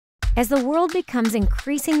As the world becomes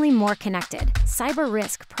increasingly more connected, cyber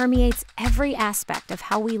risk permeates every aspect of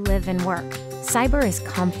how we live and work. Cyber is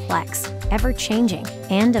complex, ever-changing,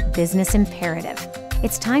 and a business imperative.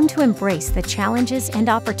 It's time to embrace the challenges and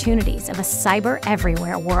opportunities of a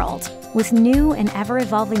cyber-everywhere world. With new and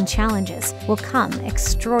ever-evolving challenges will come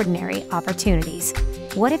extraordinary opportunities.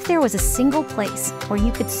 What if there was a single place where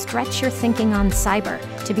you could stretch your thinking on cyber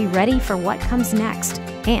to be ready for what comes next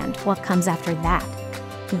and what comes after that?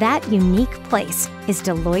 That unique place is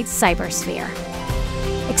Deloitte's Cybersphere.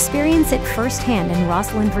 Experience it firsthand in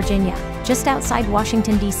Rosslyn, Virginia, just outside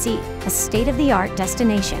Washington, D.C., a state-of-the-art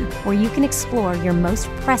destination where you can explore your most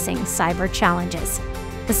pressing cyber challenges.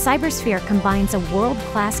 The Cybersphere combines a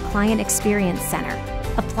world-class client experience center,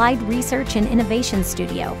 applied research and innovation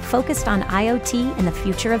studio focused on IoT and the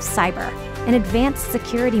future of cyber, and advanced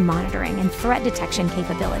security monitoring and threat detection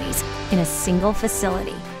capabilities in a single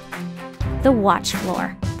facility. The Watch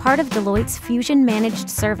Floor, part of Deloitte's Fusion Managed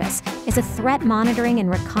Service, is a threat monitoring and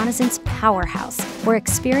reconnaissance powerhouse where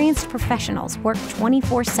experienced professionals work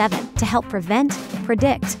 24/7 to help prevent,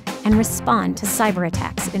 predict, and respond to cyber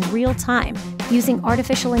attacks in real time using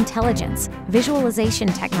artificial intelligence, visualization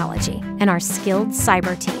technology, and our skilled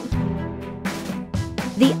cyber team.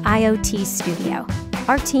 The IOT Studio.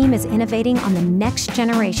 Our team is innovating on the next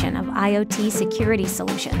generation of IoT security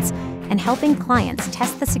solutions and helping clients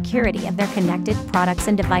test the security of their connected products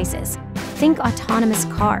and devices. Think autonomous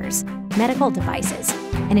cars, medical devices,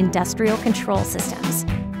 and industrial control systems.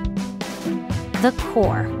 The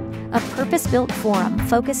Core, a purpose-built forum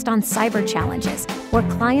focused on cyber challenges where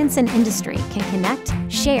clients and industry can connect,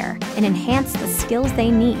 share, and enhance the skills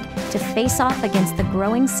they need to face off against the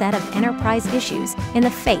growing set of enterprise issues in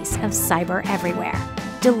the face of cyber everywhere.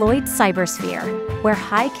 Deloitte's Cybersphere, where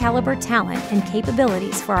high-caliber talent and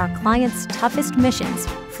capabilities for our clients' toughest missions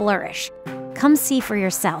flourish. Come see for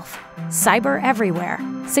yourself. Cyber everywhere.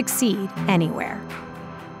 Succeed anywhere.